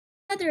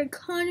another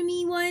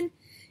economy one,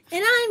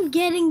 and I'm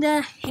getting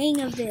the hang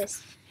of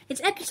this.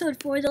 It's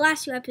episode 4. The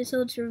last 2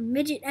 episodes were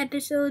midget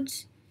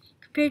episodes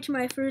compared to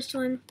my first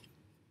one.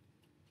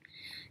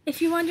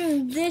 If you're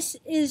wondering, this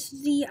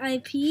is the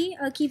IP.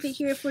 I'll keep it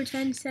here for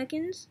 10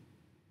 seconds.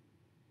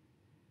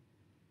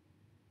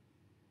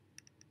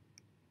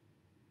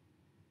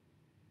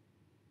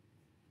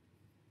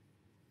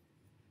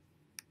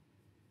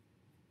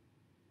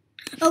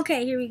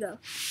 Okay, here we go.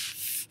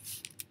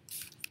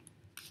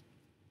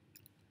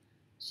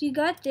 So you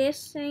got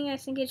this thing. I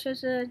think it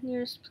shows the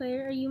nearest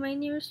player. Are you my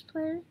nearest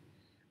player?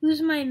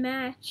 Who's my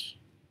match?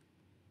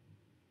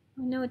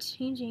 Oh no, it's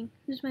changing.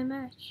 Who's my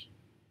match?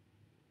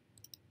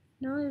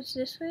 No, it's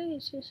this way.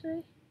 It's this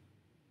way.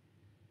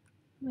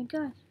 Oh my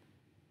god.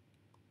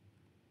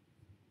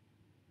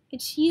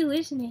 It's you,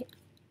 isn't it?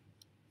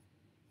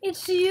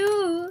 It's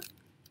you!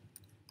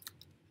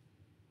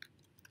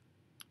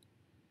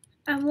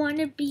 I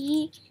wanna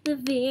be the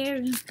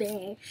very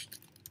best.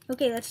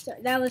 Okay, let's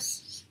start.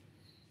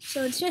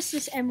 So it's just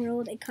this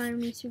emerald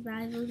economy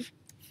survival.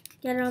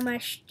 Get all my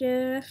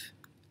stuff.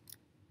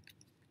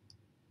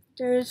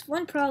 There's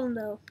one problem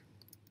though.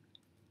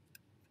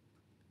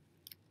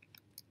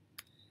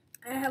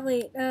 I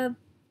have,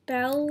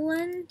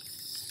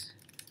 balance?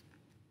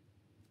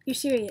 You're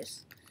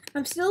serious.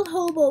 I'm still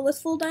hobo with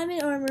full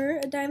diamond armor,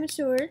 a diamond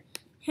sword,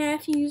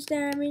 half used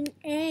diamond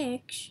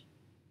axe.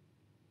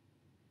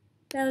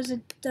 That was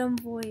a dumb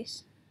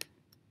voice.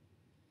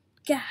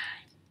 God.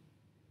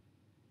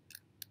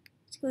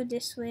 Let's go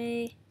this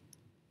way.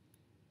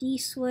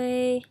 This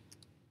way.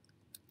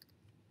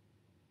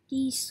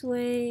 This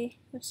way.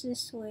 What's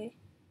this way?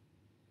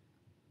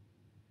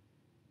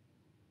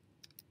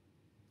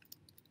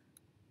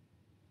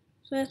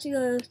 So I have to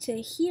go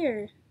to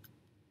here.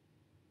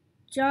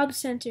 Job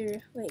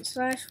center. Wait,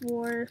 /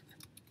 warp.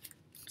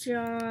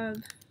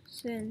 Job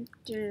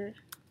center.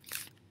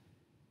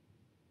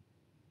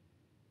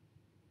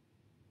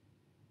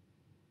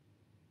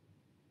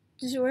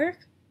 Does it work?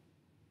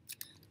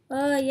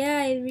 Oh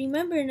yeah, I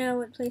remember now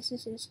what place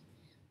this is.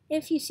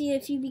 If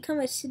you become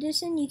a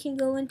citizen, you can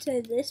go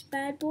into this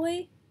bad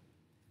boy.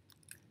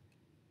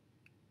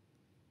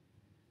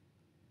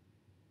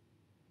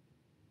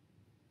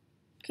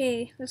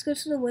 Okay, let's go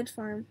to the wood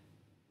farm.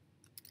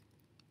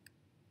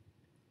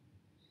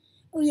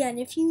 Oh yeah, and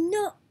if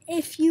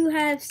you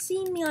have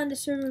seen me on the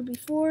server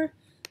before,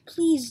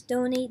 please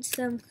donate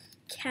some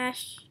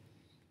cash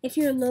if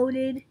you're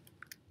loaded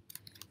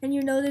and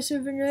you know the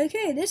server and you're like,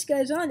 hey, this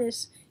guy's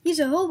honest. He's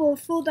a hobo with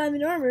full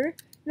diamond armor,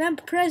 and I'm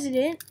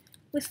president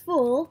with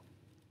full.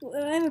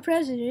 I'm a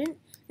president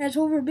that's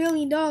over $1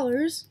 billion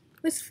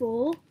with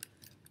full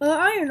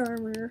iron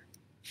armor.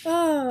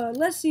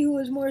 Let's see who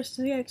is more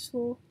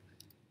successful.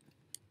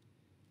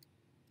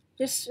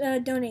 Just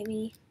donate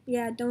me.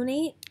 Yeah,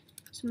 donate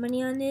some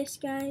money on this,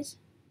 guys.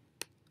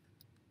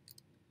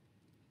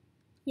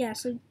 Yeah,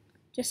 so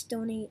just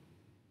donate.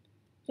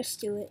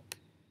 Just do it.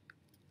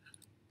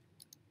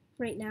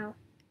 Right now.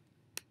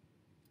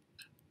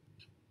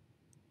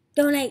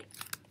 Donate!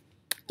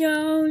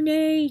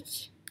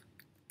 Donate!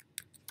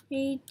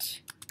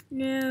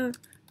 Now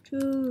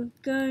to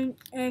Gun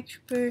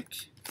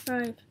Expert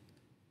 5.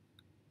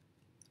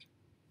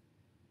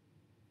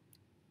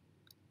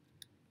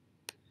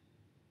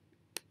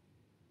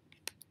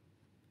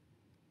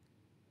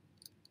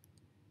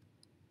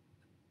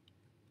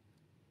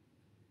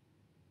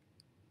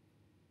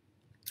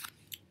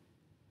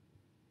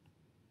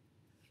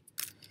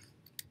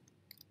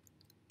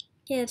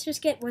 Yeah, let's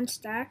just get 1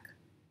 stack.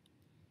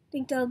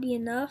 Think that'll be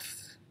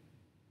enough.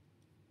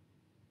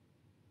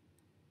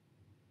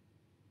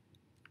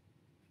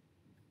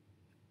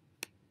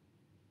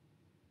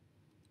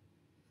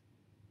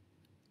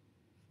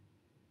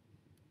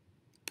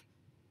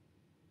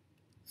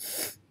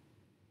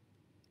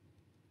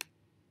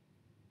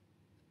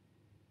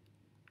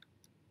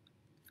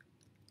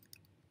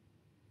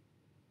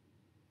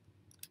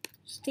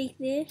 Just take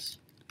this.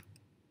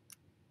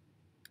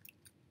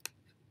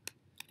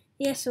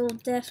 Yes, it will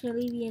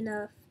definitely be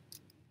enough.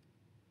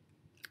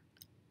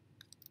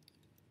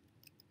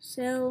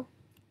 Sell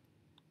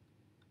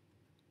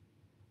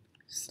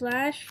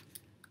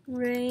 /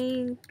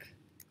 rank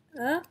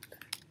up.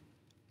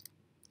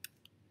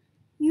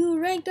 You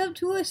ranked up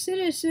to a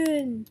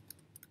citizen.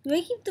 Do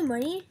I keep the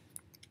money?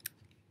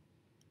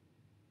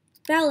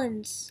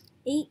 Balance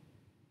 8.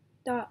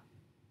 How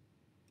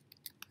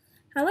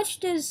much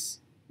does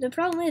the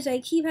problem is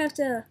I have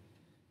to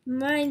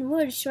mine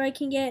wood so I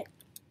can get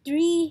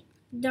 3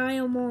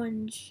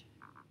 diamonds.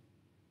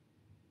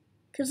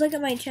 Cause look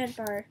at my chat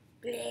bar.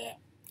 Blech.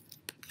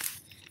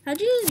 How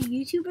do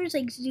YouTubers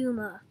like zoom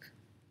up?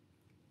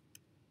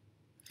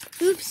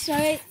 Oops,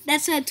 sorry.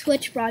 That's a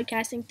Twitch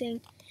broadcasting thing.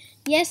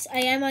 Yes, I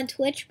am on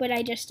Twitch, but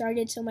I just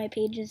started, so my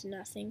page is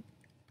nothing.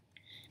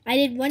 I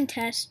did 1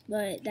 test,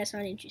 but that's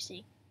not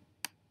interesting.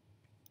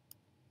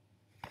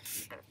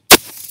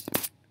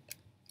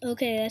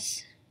 Okay,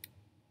 let's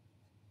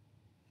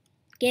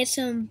get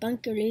some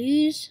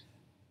bunkeroos.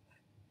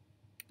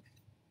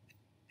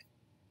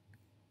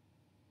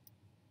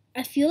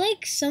 I feel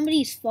like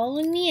somebody's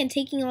following me and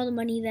taking all the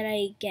money that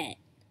I get.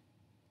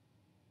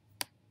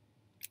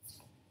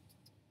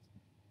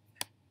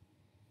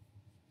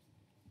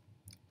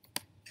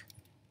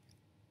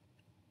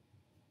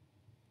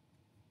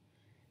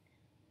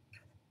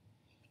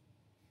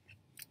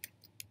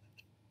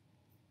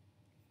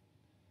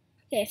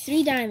 Okay,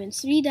 3 diamonds,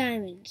 3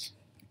 diamonds.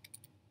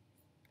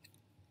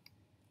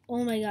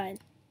 Oh my god.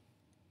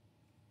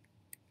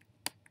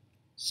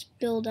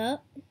 Spilled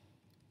up.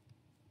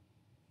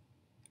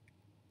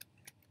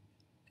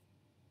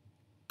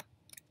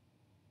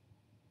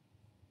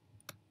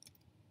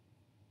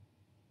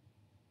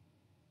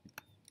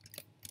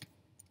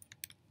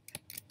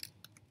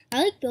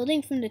 I like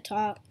building from the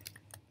top.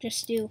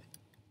 Just do.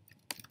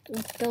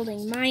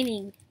 Building,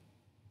 mining.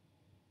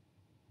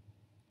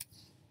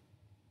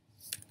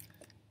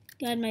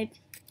 God, my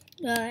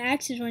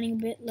axe is running a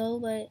bit low,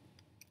 but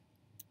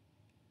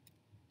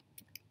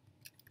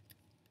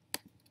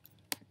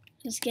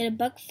let's get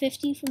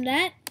 $1.50 from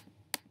that,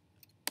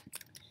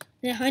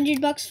 and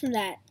 $100 from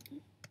that.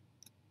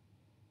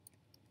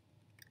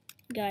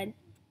 God,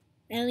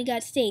 I only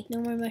got steak. No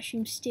more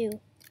mushroom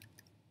stew.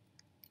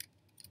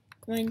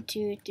 1,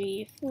 2,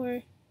 3,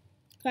 4,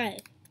 5.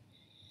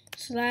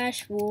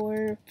 /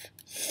 warp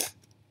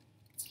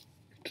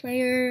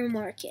player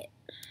market.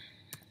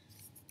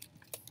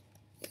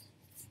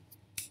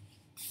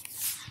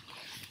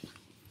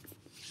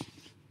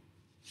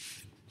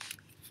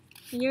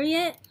 Here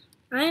yet?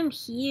 I'm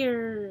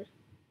here.